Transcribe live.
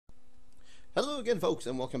Hello again, folks,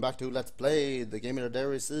 and welcome back to Let's Play the Game of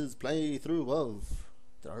Darius's playthrough of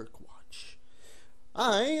Darkwatch.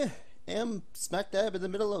 I am smack dab in the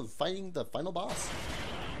middle of fighting the final boss.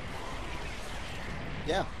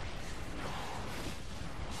 Yeah.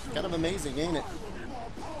 Kind of amazing, ain't it?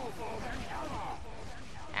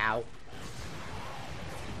 Ow.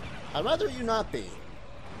 I'd rather you not be.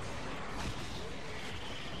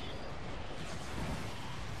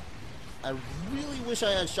 I really wish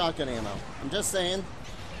I had shotgun ammo. I'm just saying.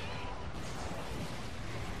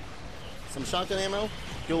 Some shotgun ammo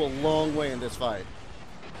go a long way in this fight.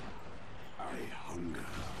 I hunger.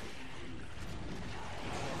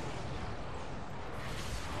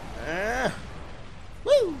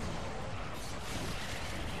 Woo!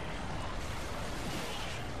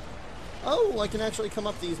 Oh, I can actually come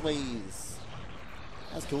up these ways.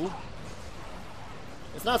 That's cool.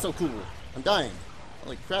 It's not so cool. I'm dying.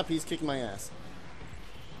 Holy crap, he's kicking my ass.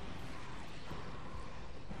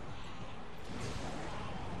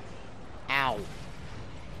 Ow.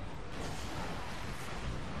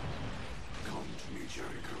 Come to me,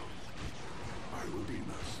 Jericho. I will be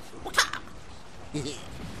merciful.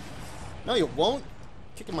 No, you won't.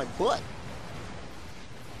 Kicking my butt.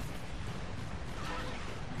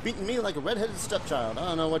 Beating me like a redheaded stepchild. I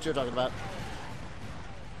don't know what you're talking about.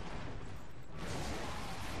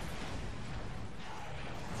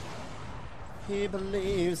 He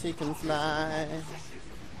believes he can fly.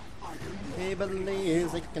 He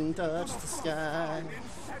believes he can touch the sky.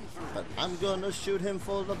 But I'm gonna shoot him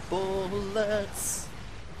full of bullets.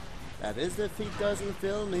 That is if he doesn't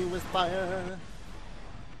fill me with fire.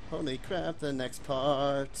 Holy crap, the next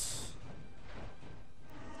part.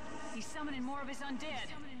 He's summoning more of his undead.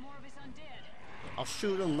 I'll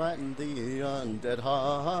shoot him right in the undead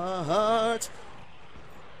heart.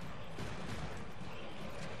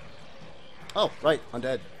 Oh, right,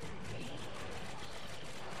 undead.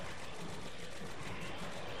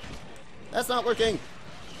 That's not working.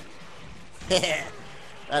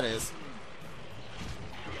 That is.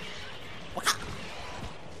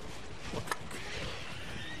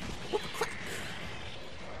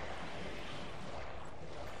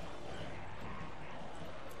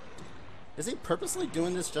 Is he purposely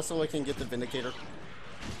doing this just so I can get the Vindicator?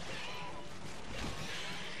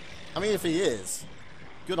 I mean, if he is,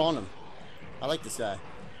 good on him. I like this guy.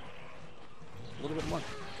 A little bit more.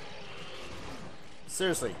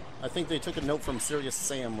 Seriously, I think they took a note from Serious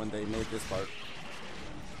Sam when they made this part.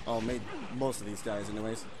 Oh, made most of these guys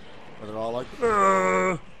anyways. Where they're all like,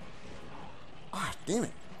 ah, damn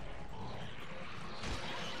it.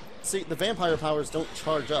 See, the vampire powers don't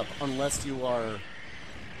charge up unless you are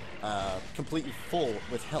completely full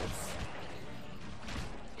with health.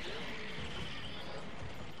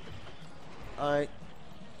 Alright.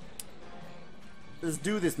 Let's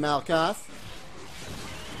do this, Malkoth.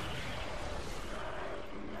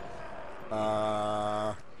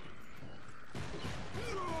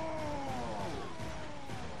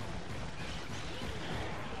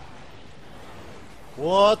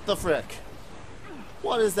 What the frick?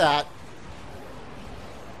 What is that?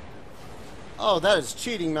 Oh, that is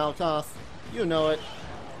cheating, Malkoth. You know it.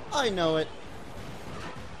 I know it.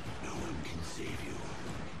 No one can save you.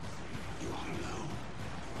 You are alone.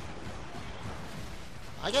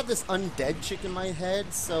 I got this undead chick in my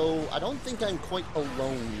head, so I don't think I'm quite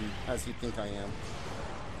alone as you think I am.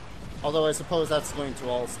 Although I suppose that's going to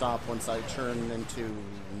all stop once I turn into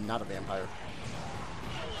not a vampire.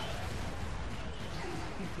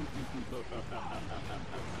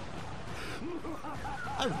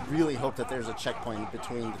 I really hope that there's a checkpoint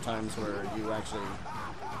between the times where you actually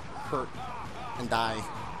hurt and die.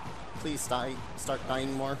 Please start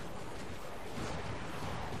dying more.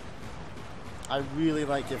 I really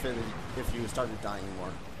like if you started dying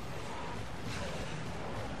more.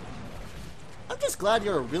 I'm just glad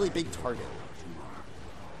you're a really big target.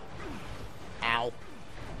 Ow.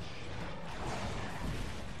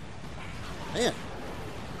 Man.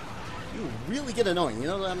 You really get annoying. You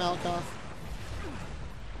know that, Malkoth?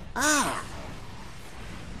 Ah!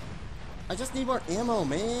 I just need more ammo,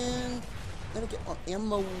 man. Gotta get more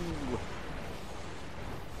ammo.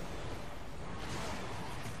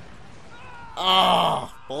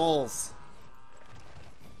 Ah, balls.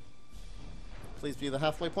 Please be the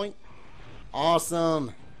halfway point.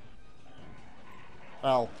 Awesome.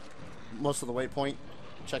 Well, most of the waypoint,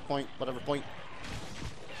 checkpoint, whatever point.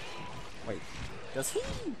 Wait, does he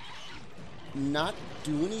not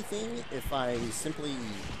do anything if I simply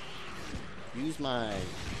use my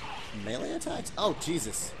melee attacks? Oh,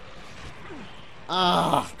 Jesus.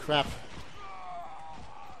 Ah, crap.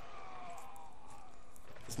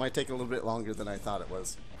 This might take a little bit longer than I thought it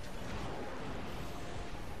was.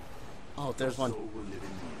 Oh, there's one.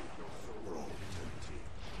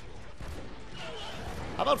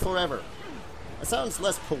 How about forever? It sounds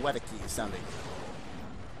less poetic-y sounding.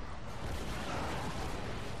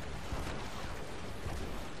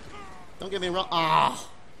 Don't get me wrong. Ah!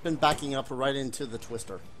 Been backing up right into the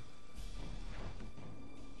twister.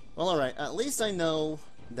 Well, alright. At least I know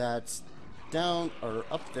that down, or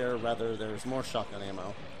up there, rather, there's more shotgun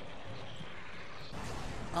ammo.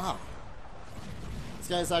 Ah! This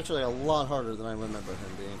guy's actually a lot harder than I remember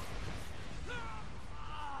him being.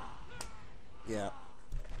 Yeah.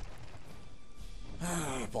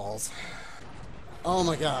 Balls. Oh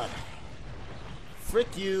my god.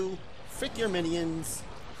 Frick you. Frick your minions.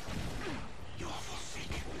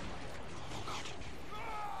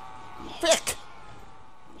 Frick!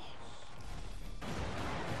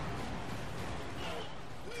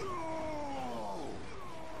 You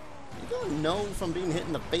don't know from being hit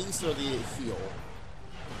in the face or the heel.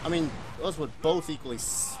 I mean, those would both equally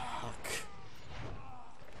suck.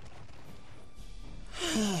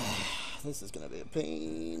 This is gonna be a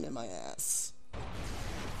pain in my ass.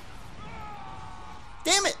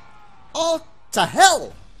 Damn it! Oh, to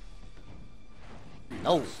hell!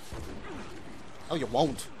 No. Oh, you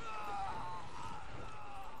won't.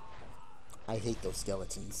 I hate those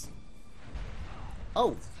skeletons.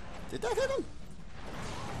 Oh, did that hit him?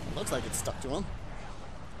 Looks like it stuck to him.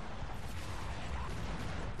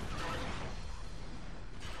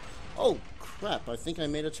 Oh, crap. I think I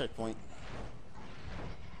made a checkpoint.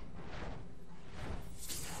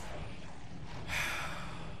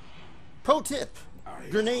 Pro tip.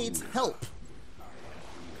 Grenades help.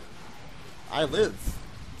 I live.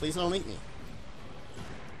 Please don't eat me.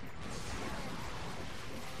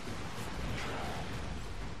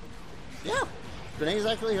 Yeah. Grenades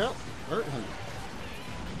actually hurt him.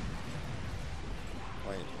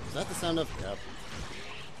 Wait, is that the sound of... Yep.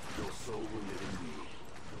 Your soul will live in me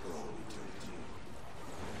for all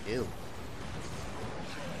eternity. Ew.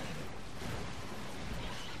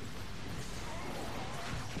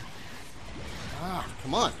 Ah,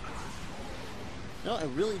 come on. No, I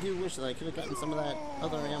really do wish that I could have gotten some of that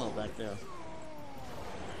other ammo back there.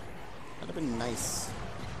 That'd have been nice.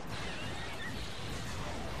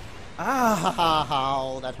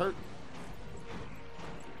 Ah, that hurt.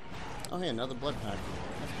 Oh, hey, another blood pack.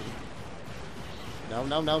 That's good. No,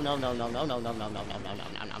 no, no, no, no, no, no, no, no, no, no, no, no, no,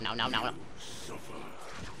 no, no, no, no.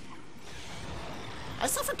 I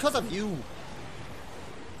suffered because of you.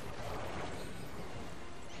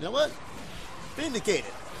 You know what?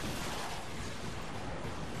 Vindicated.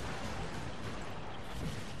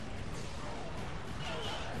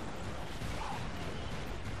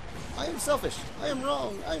 I am selfish. I am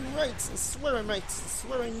wrong. I'm right. I swear I'm right. I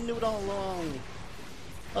swear I knew it all along.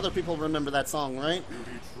 Other people remember that song, right? You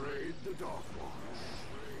betrayed the Darkwatch.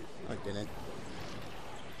 I didn't.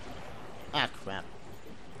 Ah, crap.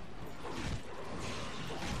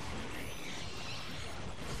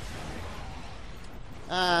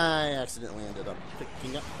 I accidentally ended up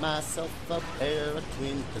picking up myself a pair of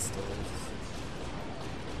twin pistols.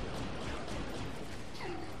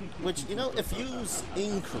 Which, you know, if used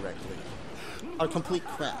incorrectly, are complete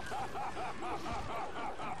crap.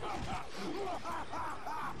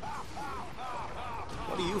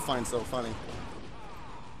 What do you find so funny?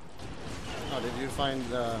 Oh, did you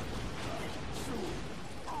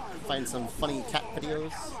find some funny cat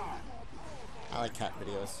videos? I like cat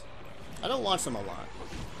videos. I don't watch them a lot,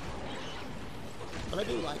 but I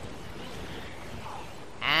do like them.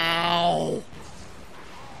 Ow!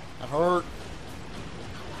 That hurt.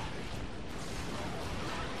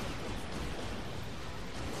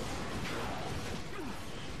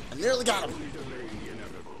 I nearly got him.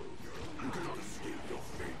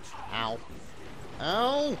 Ow.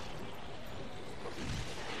 Ow!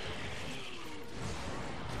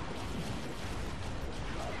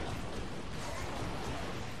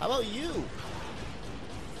 How about you?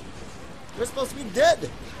 You're supposed to be dead.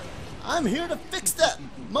 I'm here to fix that,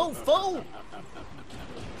 mofo.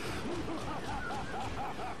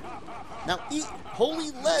 Now eat holy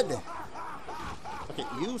lead. Okay,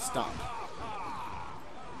 you stop.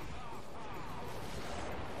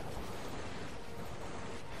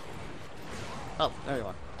 Oh, there you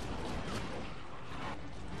are.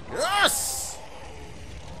 Yes!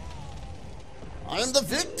 I am the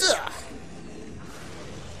victor!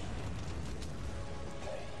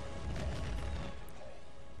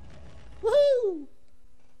 Woohoo!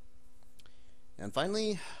 And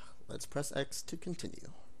finally, let's press X to continue.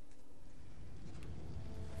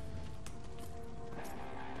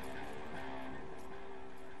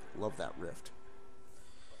 Love that rift.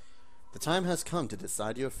 The time has come to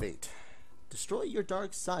decide your fate. Destroy your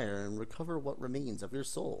dark sire and recover what remains of your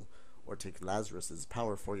soul, or take Lazarus's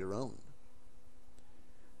power for your own.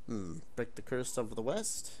 Break the curse of the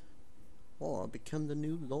West, or become the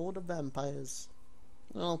new Lord of Vampires.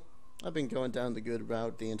 Well, I've been going down the good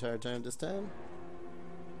route the entire time this time.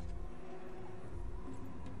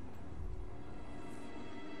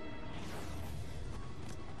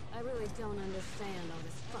 I really don't understand all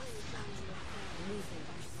this fuss about losing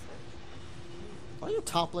our soul. Are you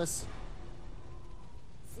topless?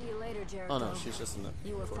 See you later, Jericho. Oh no, she's just in the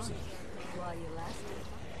You were corset. funny while you lasted.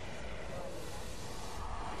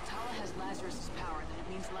 If Tala has Lazarus' power, then it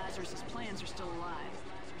means Lazarus' plans are still alive.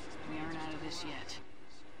 We aren't out of this yet.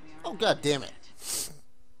 Oh god damn it.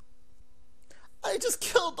 I just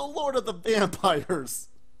killed the Lord of the Vampires.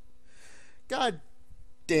 God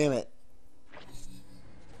damn it.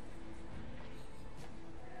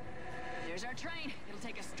 There's our train. It'll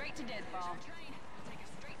take us straight to Deadfall.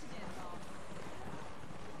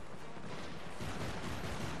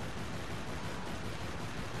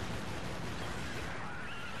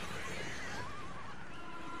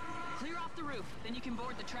 Clear off the roof, then you can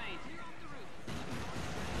board the train.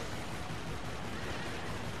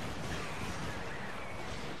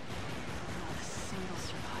 Not a single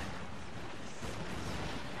survivor.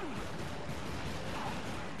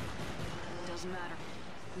 Doesn't matter.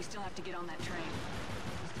 We still have to get on that train.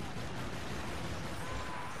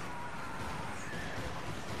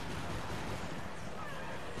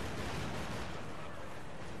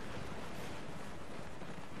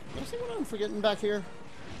 You see what I'm forgetting back here?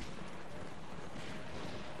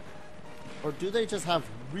 Or do they just have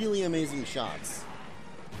really amazing shots?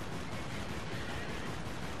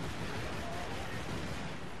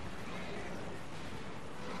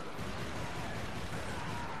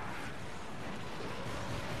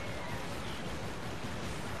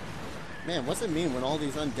 Man, what's it mean when all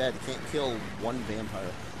these undead can't kill one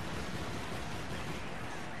vampire?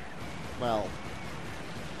 Well,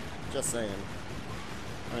 just saying.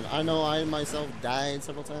 I mean, I know I myself died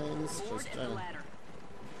several times. Board Just at trying the to... ladder.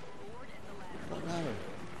 Board at the ladder. What ladder?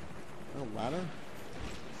 No ladder?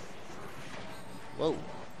 Whoa.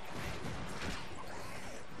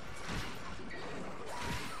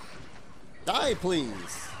 Die,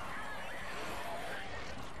 please!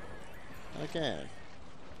 Okay.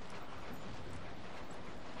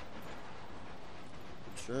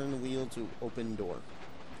 Turn wheel to open door.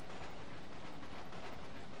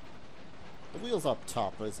 The wheel's up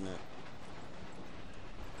top, isn't it?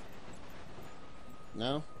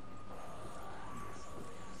 No?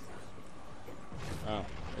 Oh,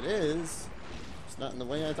 it is. It's not in the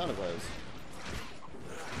way I thought it was.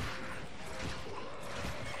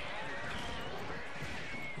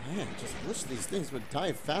 Man, I just wish these things would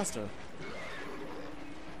die faster.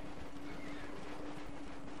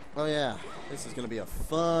 Oh yeah, this is gonna be a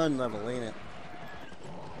fun level, ain't it?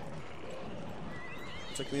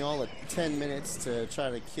 It took me all of 10 minutes to try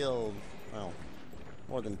to kill, well,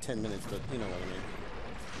 more than 10 minutes, but you know what I mean.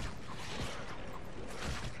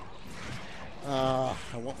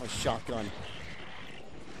 I want my shotgun.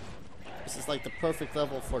 This is like the perfect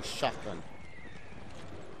level for shotgun.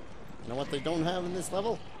 You know what they don't have in this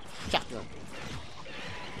level? Shotgun.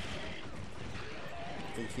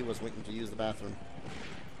 I think he was waiting to use the bathroom.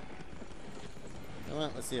 You know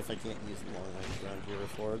what? Let's see if I can't use the long range around here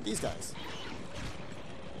for these guys.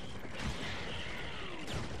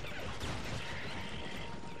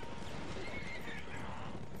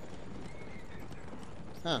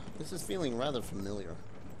 Huh, this is feeling rather familiar.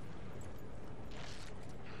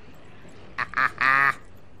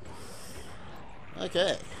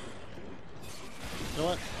 Okay. You know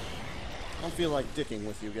what? I don't feel like dicking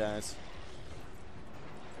with you guys.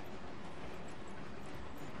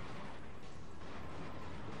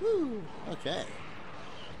 Woo! Okay.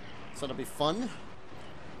 So it'll be fun.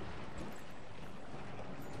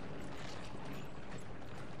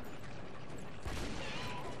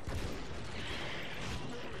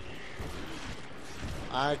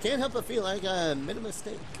 I can't help but feel like I made a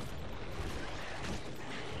mistake.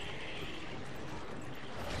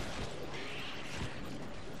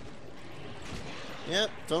 Yep,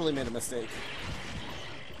 totally made a mistake.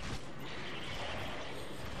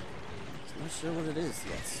 Not sure what it is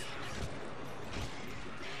yet.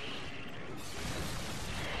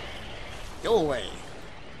 Go away.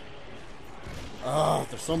 Oh,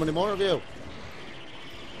 there's so many more of you. You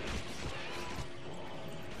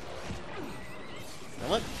know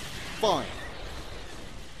what? Fine.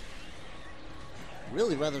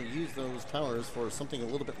 Really rather use those powers for something a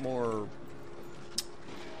little bit more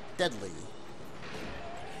deadly.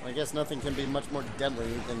 I guess nothing can be much more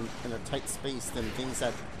deadly than in a tight space than things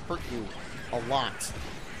that hurt you a lot.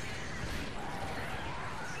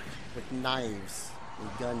 With knives and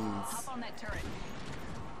guns. Hop on that turret.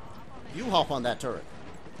 You hop on that turret.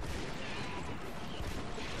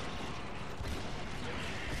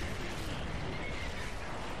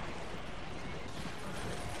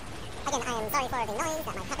 Again, I am sorry for the noise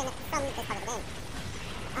that might happen from this part of the game.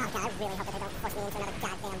 Oh god, I really hope that they don't force me into another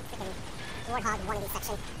goddamn freaking Warthog wannabe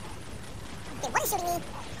section. Okay, what is shooting me?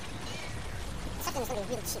 This section is gonna be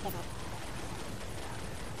really cheap, isn't it?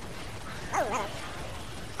 Oh, hello.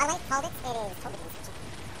 Alright, called it. It is totally being section.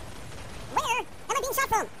 Where am I being shot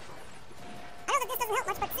from? I know that this doesn't help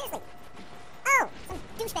much, but seriously. Oh, some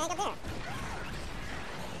douchebag up there.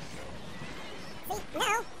 See,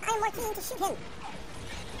 now I'm more keen to shoot him.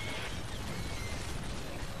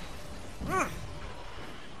 Ah.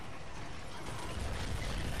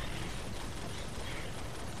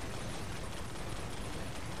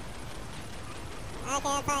 I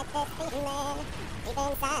can't fight this feeling deep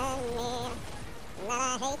inside me. That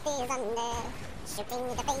I hate these under shooting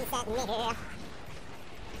the face at me.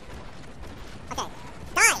 Okay,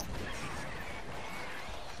 die!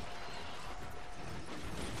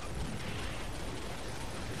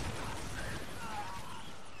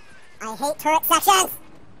 I hate turret sections!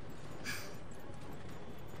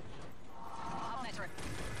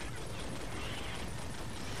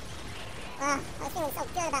 I was feeling so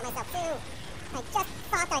good about myself too. I just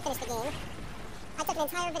thought that I finished the game. I took an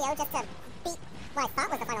entire video just to beat what I thought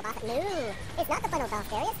was the final boss. No, it's not the final boss,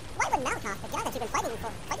 Darius. Why would Malkoff, the guy that you've been fighting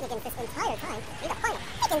against this entire time, be the final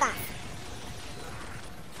freaking boss?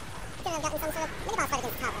 You couldn't have gotten some sort of mini-boss fight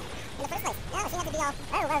against Tara in the first place. No, she had to be all,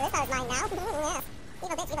 oh, well, this is mine now. Yes.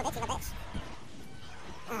 Evil bitch, evil bitch, evil bitch.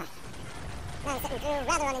 Now I'm sitting through a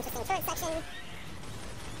rather uninteresting turret section.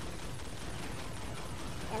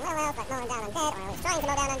 Doing well, but mowing down undead, or at least trying to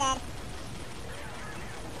mow down undead.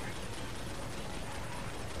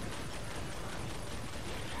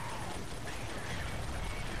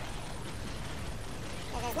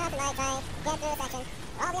 If there's nothing I try to get through a section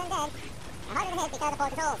where all the undead are harder to hit because of poor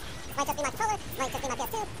controls. This might just be my controller, this might just be my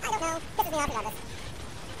PS2, I don't know. Pisses me off regardless.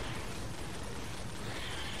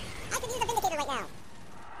 I could use a Vindicator right now.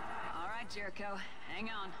 Alright, Jericho. Hang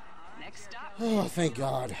on. Next stop. Oh, thank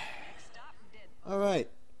God. Alright.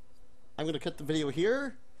 I'm going to cut the video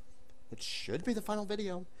here, which should be the final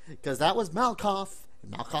video, because that was Malkoff,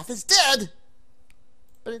 and Malkoff is dead!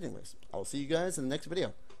 But anyways, I'll see you guys in the next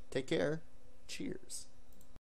video. Take care. Cheers.